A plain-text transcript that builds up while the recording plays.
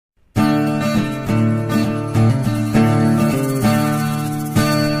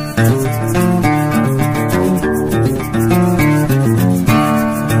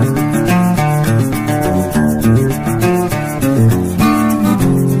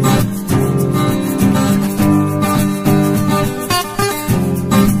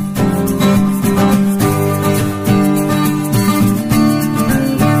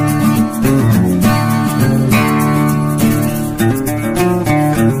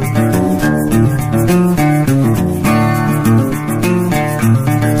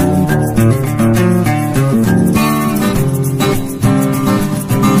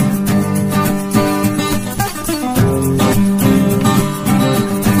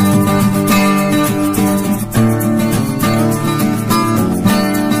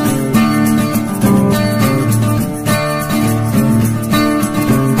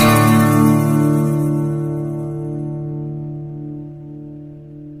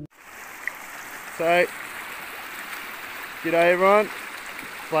So, g'day everyone,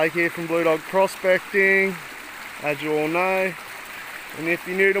 Blake here from Blue Dog Prospecting, as you all know, and if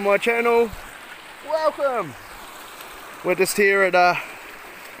you're new to my channel, welcome! We're just here at a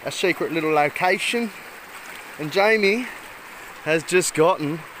secret little location, and Jamie has just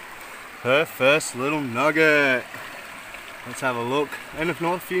gotten her first little nugget. Let's have a look, and if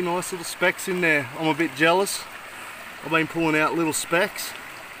not, a few nice little specks in there. I'm a bit jealous. I've been pulling out little specks.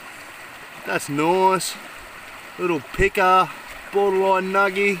 That's nice. Little picker, borderline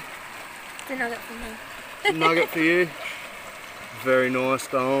nuggy. It's a nugget for me. A nugget for you. Very nice,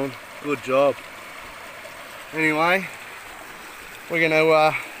 Dawn. Good job. Anyway, we're going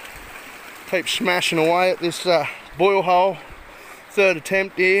to keep smashing away at this boil hole. Third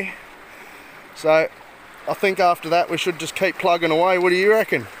attempt here. So I think after that we should just keep plugging away. What do you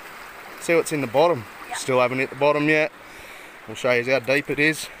reckon? See what's in the bottom. Yep. Still haven't hit the bottom yet. We'll show you how deep it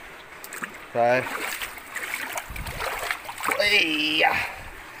is. So,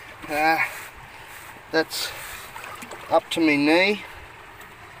 that's up to me knee.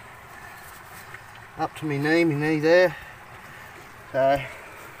 Up to me knee there. So,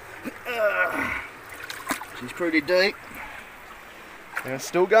 she's pretty deep. And it's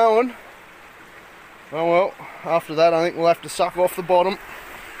still going. Oh well, after that I think we'll have to suck off the bottom.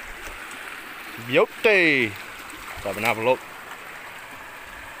 Beauty! Let's have another look.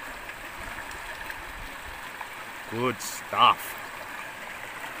 Good stuff.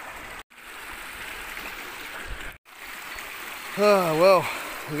 Oh well,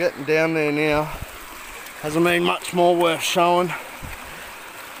 we're getting down there now. Hasn't been much more worth showing,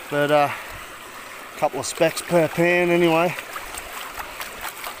 but a couple of specks per pan anyway.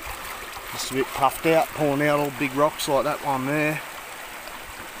 Just a bit puffed out, pulling out all big rocks like that one there.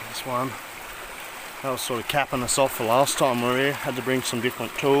 This one, that was sort of capping us off for last time we were here. Had to bring some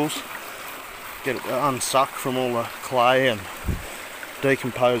different tools. Get it unsucked from all the clay and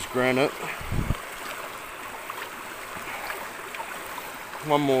decomposed granite.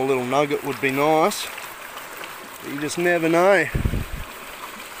 One more little nugget would be nice, but you just never know. I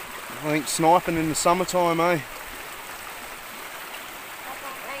think sniping in the summertime, eh?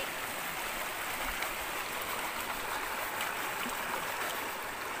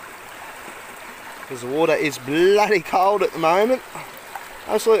 Because the water is bloody cold at the moment.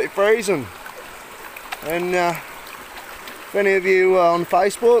 Absolutely freezing. And if any of you are on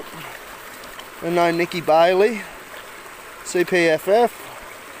Facebook and know Nikki Bailey, CPFF,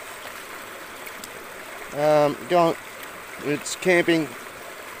 it's camping,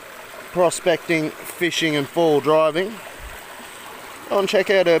 prospecting, fishing and fall driving. Go and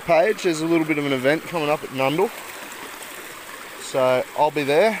check out her page. There's a little bit of an event coming up at Nundle. So I'll be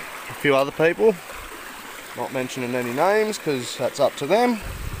there, a few other people. Not mentioning any names because that's up to them.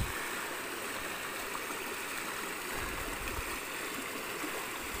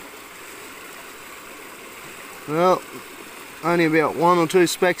 Well, only about 1 or 2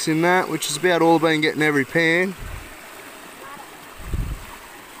 specks in that, which is about all I've been getting every pan.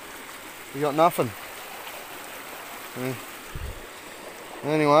 We got nothing.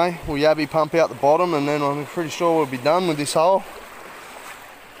 Anyway, we'll yabby pump out the bottom and then I'm pretty sure we'll be done with this hole.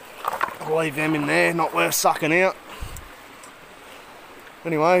 I'll leave them in there, not worth sucking out.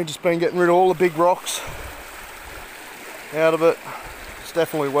 Anyway, just been getting rid of all the big rocks out of it. It's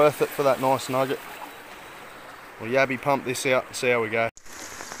definitely worth it for that nice nugget. We'll yabby pump this out and see how we go.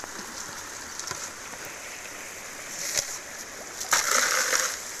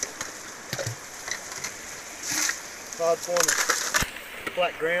 It's hard finding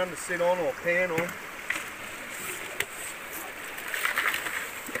flat ground to sit on or pan on.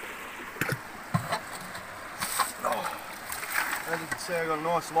 As you can see, I've got a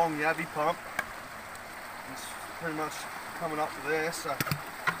nice long yabby pump. It's pretty much coming up to there, so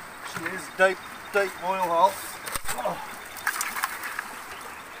here's a deep oil hole. Oh.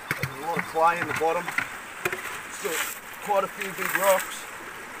 There's a lot of clay in the bottom. Still quite a few big rocks,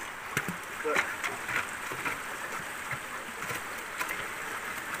 but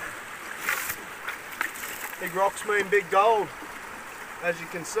big rocks mean big gold, as you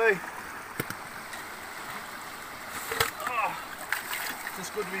can see. It's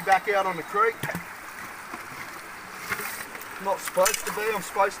good to be back out on the creek. Not supposed to be, I'm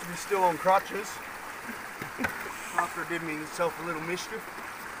supposed to be still on crutches after I did myself a little mischief.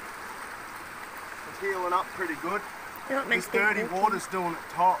 It's healing up pretty good. This dirty water's doing it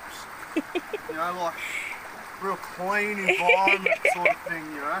tops. You know, like real clean environment sort of thing,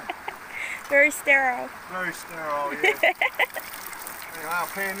 you know. Very sterile. Very sterile, yeah. Anyway, I'll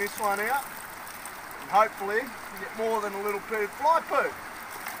pan this one out and hopefully get more than a little poo of fly poo.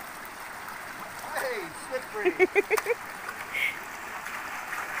 hungry.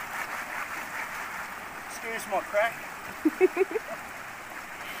 Excuse my crack.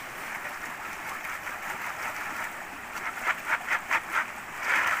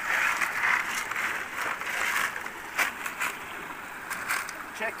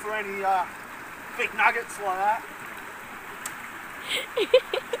 Check for any big nuggets like that.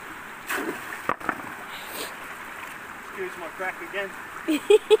 Excuse my crack again.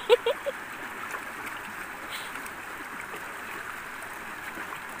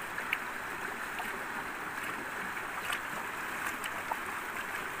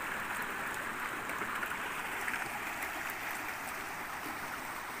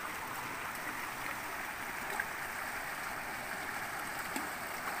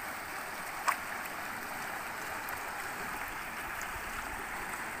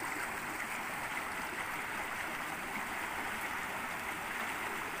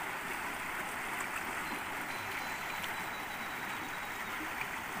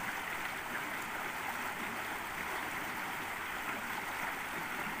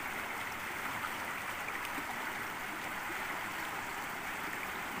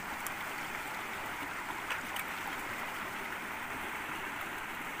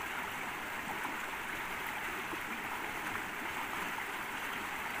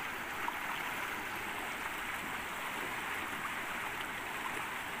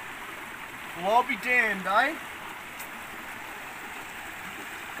 Well, I'll be damned, eh?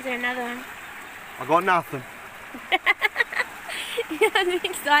 Is there another one? I got nothing. I'm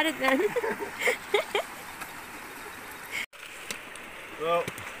excited then. Well,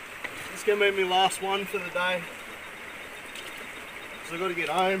 this is going to be my last one for the day. So I've got to get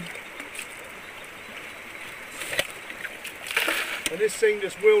home. And this thing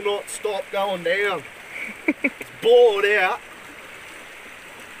just will not stop going down. It's bored out.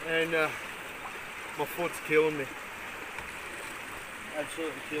 And my foot's killing me.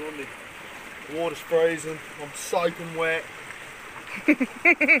 Absolutely killing me. The water's freezing. I'm soaking wet.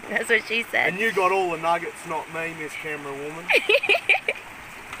 That's what she said. And you got all the nuggets, not me, Miss Camera Woman.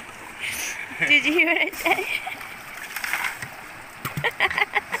 Did you hear what I said?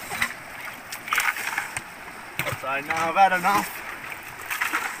 So no, I've had enough.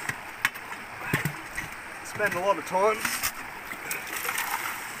 Spend a lot of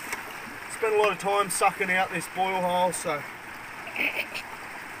time sucking out this boil hole, so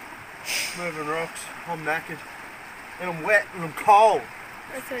moving rocks. I'm knackered. And I'm wet and I'm cold.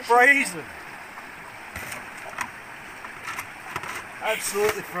 That's what Freezing.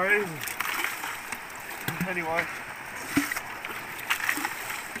 Absolutely freezing. Anyway.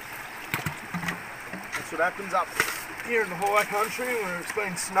 That's what happens up here in the high country where it's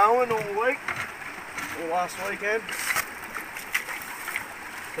been snowing all week. Or last weekend.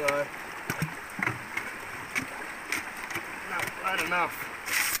 So no, had enough.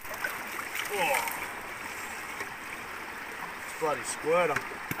 Oh. It's bloody squirter.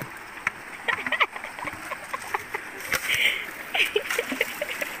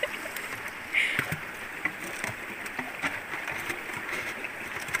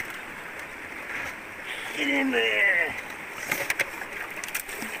 Get in there.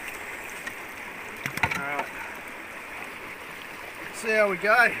 Alright. See how we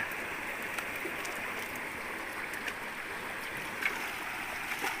go.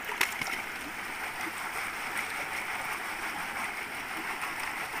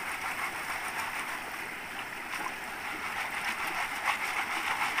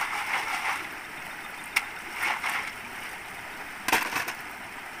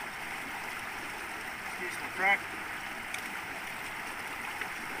 Excuse my crack.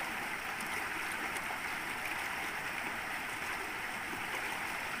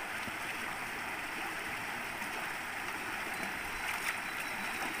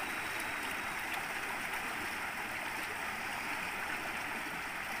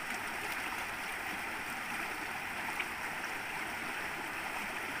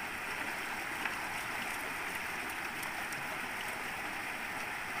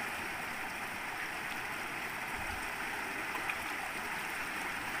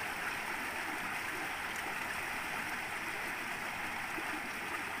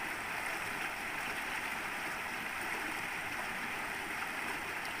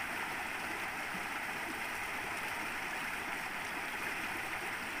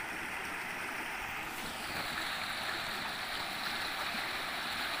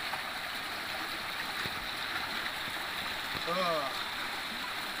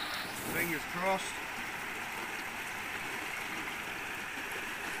 Fingers crossed.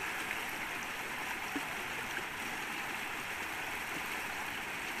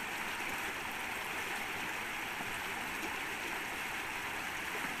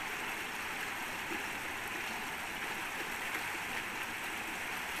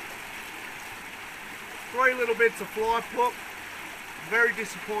 3 little bits of fly pluck. Very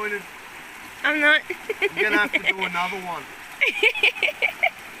disappointed. I'm not. You're gonna have to do another one.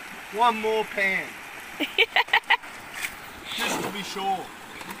 One more pan. Just to be sure.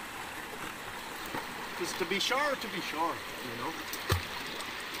 Just to be sure, you know.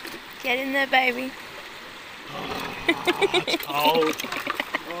 Get in there, baby. Oh, it's cold.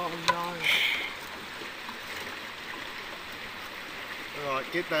 Oh no.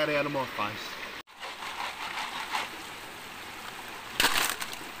 Alright, get that out of my face.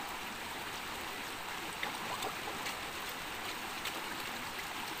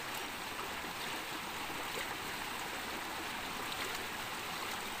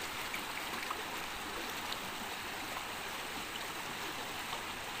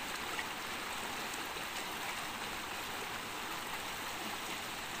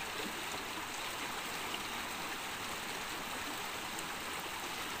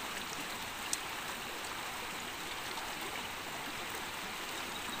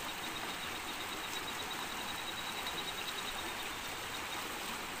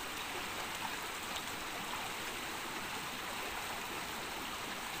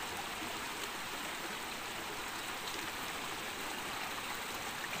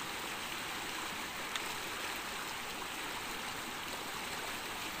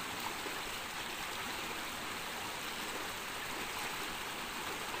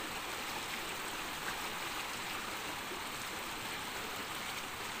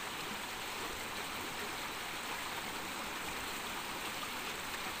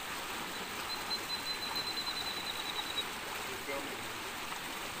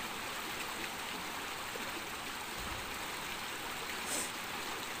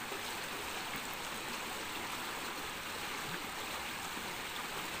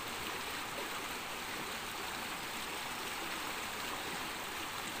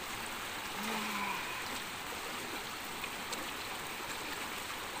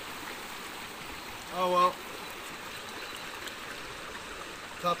 Oh well,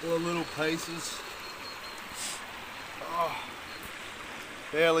 couple of little pieces. Oh,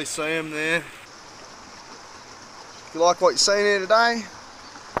 barely see them there. If you like what you've seen here today,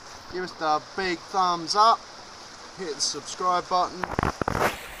 give us a big thumbs up, hit the subscribe button,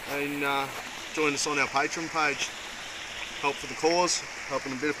 and join us on our Patreon page. Help for the cause,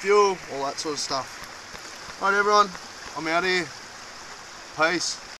 helping a bit of fuel, all that sort of stuff. Alright everyone, I'm out here. Peace.